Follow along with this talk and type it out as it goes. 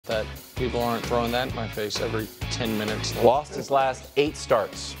that people aren't throwing that in my face every 10 minutes. Lost his last 8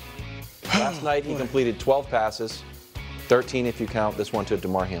 starts. Last night he completed 12 passes, 13 if you count this one to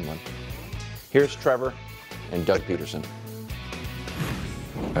DeMar Hamlin. Here's Trevor and Doug Peterson.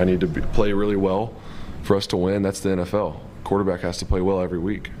 I need to play really well for us to win. That's the NFL. Quarterback has to play well every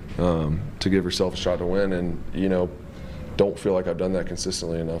week to give yourself a shot to win, and don't feel like I've done that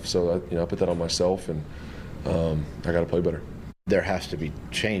consistently enough. So I put that on myself, and I got to play better. There has to be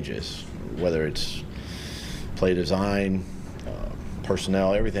changes, whether it's play design,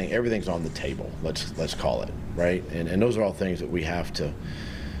 personnel, everything's on the table. Let's call it, right? And those are all things that we have to,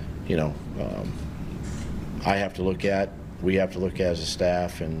 I have to look at. We have to look at as a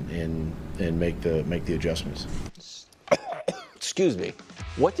staff and make the adjustments. Excuse me.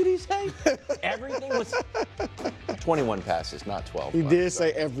 What did he say? Everything was 21 passes, not 12. He did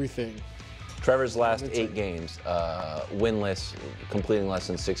say everything. Trevor's last 8 games, winless, completing less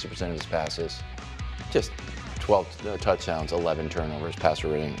than 60% of his passes. Just 12 touchdowns, 11 turnovers, passer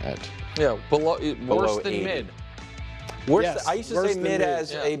rating at worse than 80. mid. Worse. Yes, I used to worse say than mid mid,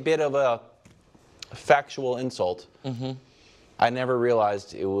 as yeah. a bit of a factual insult. Mm-hmm. I never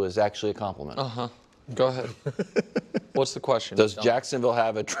realized it was actually a compliment. Uh-huh. Go ahead. What's the question? Does Jacksonville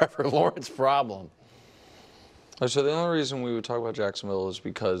have a Trevor Lawrence problem? So the only reason we would talk about Jacksonville is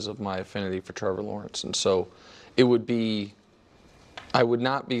because of my affinity for Trevor Lawrence. And so it would be, I would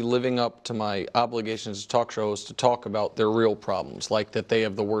not be living up to my obligations as talk shows to talk about their real problems, like that they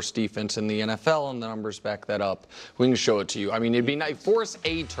have the worst defense in the NFL, and the numbers back that up. We can show it to you. I mean, it'd be nice. Force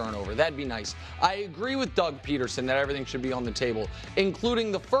a turnover. That'd be nice. I agree with Doug Peterson that everything should be on the table,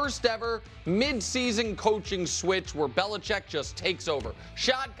 including the first ever mid-season coaching switch where Belichick just takes over.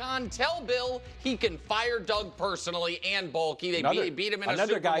 Shad Khan, tell Bill he can fire Doug personally and Balky. They beat him in a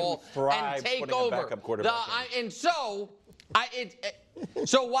Super Bowl and take over.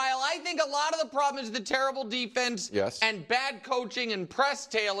 So while I think a lot of the problem is the terrible defense and bad coaching and Press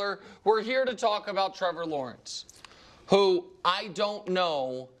Taylor, we're here to talk about Trevor Lawrence, who I don't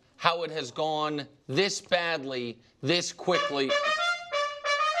know how it has gone this badly, this quickly.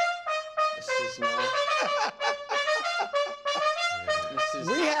 This is not.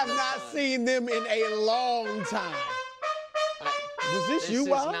 We have not seen them in a long time. Was this you,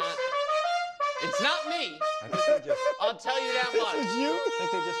 Wild? It's not me. I think they just, I'll tell you that much. This is you? I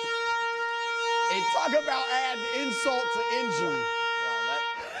think they just. Talk about adding insult to injury.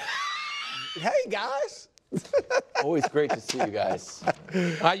 Hey, guys. Always great to see you guys.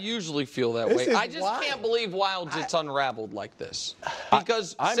 I usually feel that way. I just can't believe Wild just unraveled like this.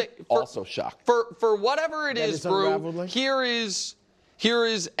 Because I'm also shocked. For whatever it is, Brew, like? here is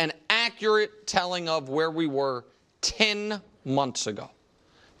an accurate telling of where we were 10 months ago.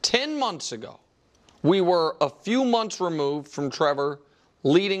 10 months ago, we were a few months removed from Trevor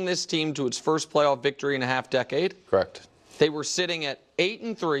leading this team to its first playoff victory in a half-decade. Correct. They were sitting at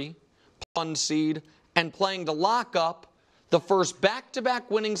 8-3, 1 seed, and playing to lock up the first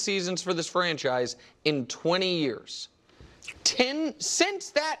back-to-back winning seasons for this franchise in 20 years. Since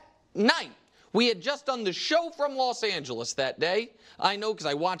that night, we had just done the show from Los Angeles that day. I know because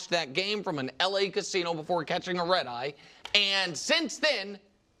I watched that game from an LA casino before catching a red eye. And since then,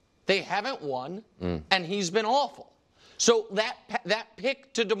 they haven't won, and he's been awful. So that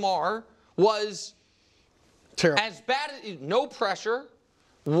pick to DeMar was terrible. As bad as no pressure,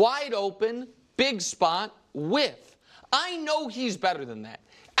 wide open, big spot, whiff. I know he's better than that.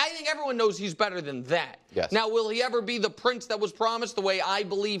 I think everyone knows he's better than that. Yes. Now, will he ever be the prince that was promised the way I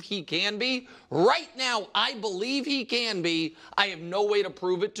believe he can be? Right now, I believe he can be. I have no way to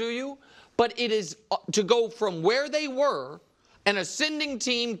prove it to you. But it is to go from where they were, an ascending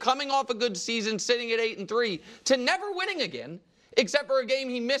team coming off a good season, sitting at 8-3, to never winning again, except for a game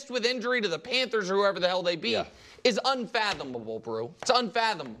he missed with injury to the Panthers or whoever the hell they beat, is unfathomable, Brew. It's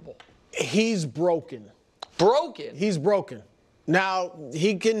unfathomable. He's broken. Broken? He's broken. Now,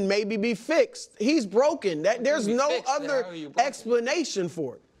 he can maybe be fixed. He's broken. There's no other explanation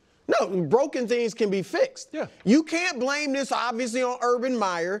for it. No, broken things can be fixed. Yeah. You can't blame this, obviously, on Urban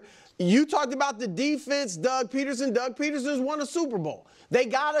Meyer. You talked about the defense, Doug Peterson. Doug Peterson's won a Super Bowl. They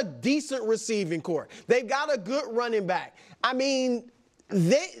got a decent receiving core. They've got a good running back. I mean,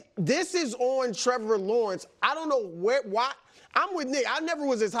 this is on Trevor Lawrence. I don't know why. I'm with Nick. I never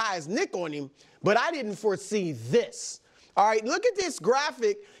was as high as Nick on him, but I didn't foresee this. All right, look at this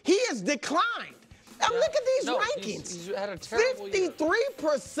graphic. He has declined. Now, look at these rankings. He's had a terrible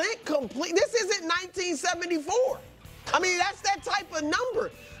 53% complete. This isn't 1974. I mean, that's that type of number.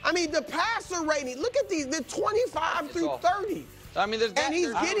 I mean, the passer rating, look at these, the 25 through 30. I mean, and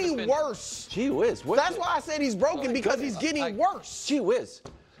he's getting worse. Gee whiz. That's why I said he's broken, because he's getting worse. Gee whiz.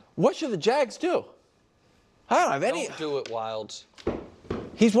 What should the Jags do? I don't have any. Don't do it, Wilds.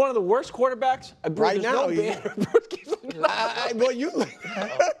 He's one of the worst quarterbacks. Right now, well, you.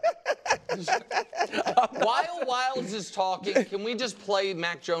 While Wilds is talking, can we just play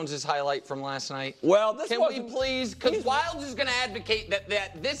Mac Jones's highlight from last night? Well, this Can we please? Because Wilds is going to advocate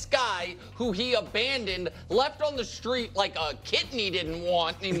that this guy who he abandoned, left on the street like a kitten he didn't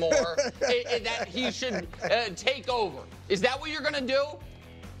want anymore, that he should take over. Is that what you're going to do?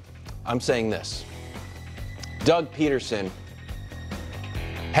 I'm saying this. Doug Peterson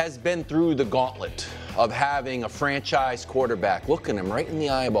has been through the gauntlet of having a franchise quarterback looking him right in the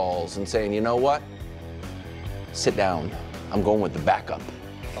eyeballs and saying, you know what? Sit down. I'm going with the backup.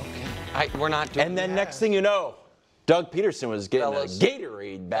 Okay. We're not doing And then next thing you know, Doug Peterson was getting Fellas, a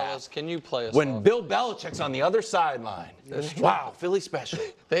Gatorade bath. Fellas, can you play us when off? Bill Belichick's on the other sideline. Wow, Philly special.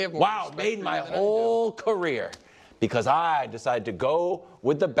 They have more wow, respect made for my you than I whole career because I decided to go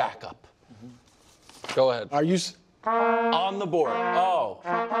with the backup. Go ahead. Are you? On the board. Oh.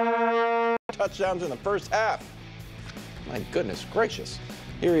 Touchdowns in the first half. My goodness gracious.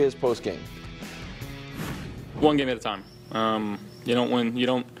 Here he is post game. One game at a time. You don't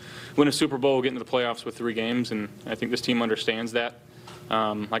win a Super Bowl, get into the playoffs with 3 games, and I think this team understands that.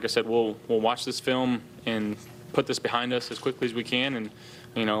 Like I said, we'll watch this film and put this behind us as quickly as we can.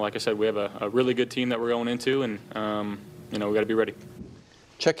 And like I said, we have a really good team that we're going into, and we got to be ready.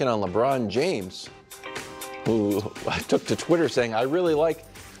 Check in on LeBron James, who I took to Twitter saying, I really like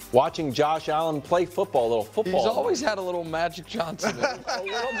watching Josh Allen play football, a little football. He's always had a little Magic Johnson in him. a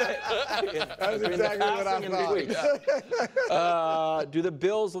little bit. That's exactly what I thought. Do the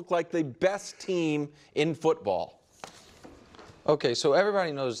Bills look like the best team in football? Okay, so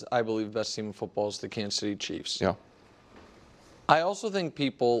everybody knows I believe the best team in football is the Kansas City Chiefs. Yeah. I also think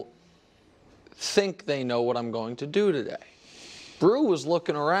people think they know what I'm going to do today. Brew was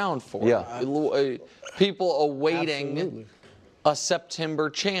looking around for people awaiting Absolutely. a September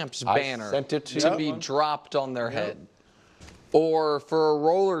champs banner sent it to be you. dropped on their head, or for a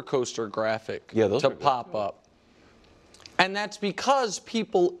roller coaster graphic those to are good. pop up. And that's because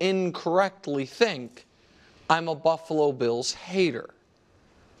people incorrectly think I'm a Buffalo Bills hater.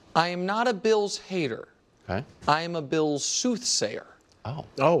 I am not a Bills hater. Okay. I am a Bills soothsayer. Oh.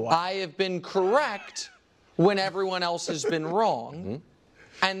 Oh, wow. I have been correct when everyone else has been wrong.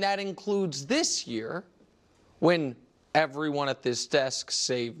 And that includes this year when everyone at this desk,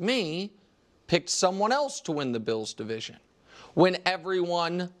 save me, picked someone else to win the Bills division. When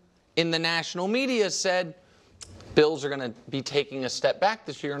everyone in the national media said, Bills are going to be taking a step back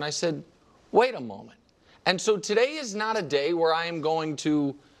this year. And I said, wait a moment. And so today is not a day where I am going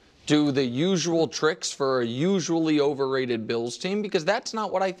to do the usual tricks for a usually overrated Bills team, because that's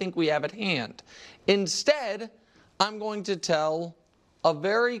not what I think we have at hand. Instead, I'm going to tell a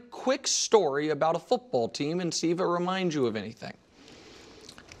very quick story about a football team and see if it reminds you of anything.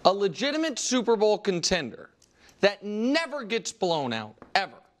 A legitimate Super Bowl contender that never gets blown out,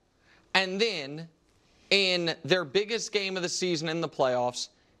 ever. And then, in their biggest game of the season in the playoffs,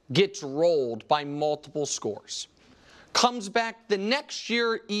 gets rolled by multiple scores. Comes back the next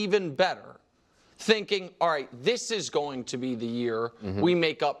year even better, thinking, all right, this is going to be the year we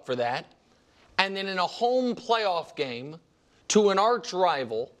make up for that. And then in a home playoff game to an arch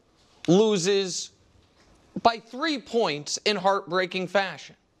rival, loses by 3 points in heartbreaking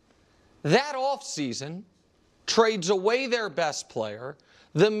fashion. That offseason, trades away their best player,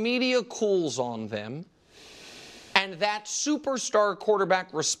 the media cools on them, and that superstar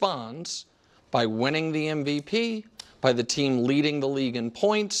quarterback responds by winning the MVP, by the team leading the league in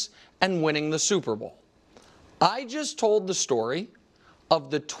points, and winning the Super Bowl. I just told the story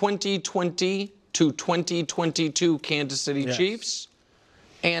of the 2020 to 2022 Kansas City Chiefs,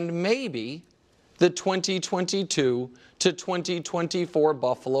 and maybe the 2022 to 2024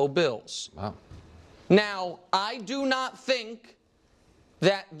 Buffalo Bills. Wow. Now, I do not think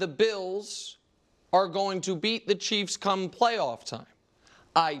that the Bills are going to beat the Chiefs come playoff time.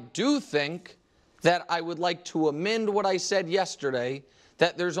 I do think that I would like to amend what I said yesterday,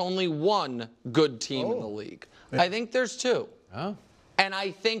 that there's only one good team in the league. I think there's two. Oh. And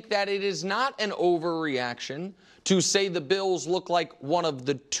I think that it is not an overreaction to say the Bills look like one of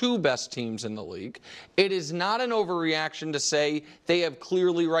the 2 best teams in the league. It is not an overreaction to say they have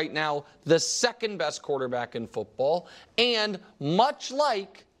clearly right now the 2nd best quarterback in football. And much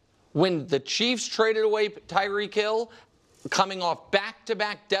like when the Chiefs traded away Tyreek Hill, coming off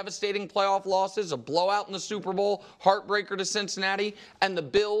back-to-back devastating playoff losses, a blowout in the Super Bowl, heartbreaker to Cincinnati, and the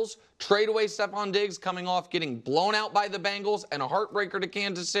Bills trade away Stephon Diggs, coming off getting blown out by the Bengals and a heartbreaker to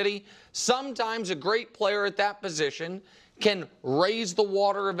Kansas City. Sometimes a great player at that position can raise the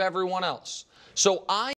water of everyone else. So I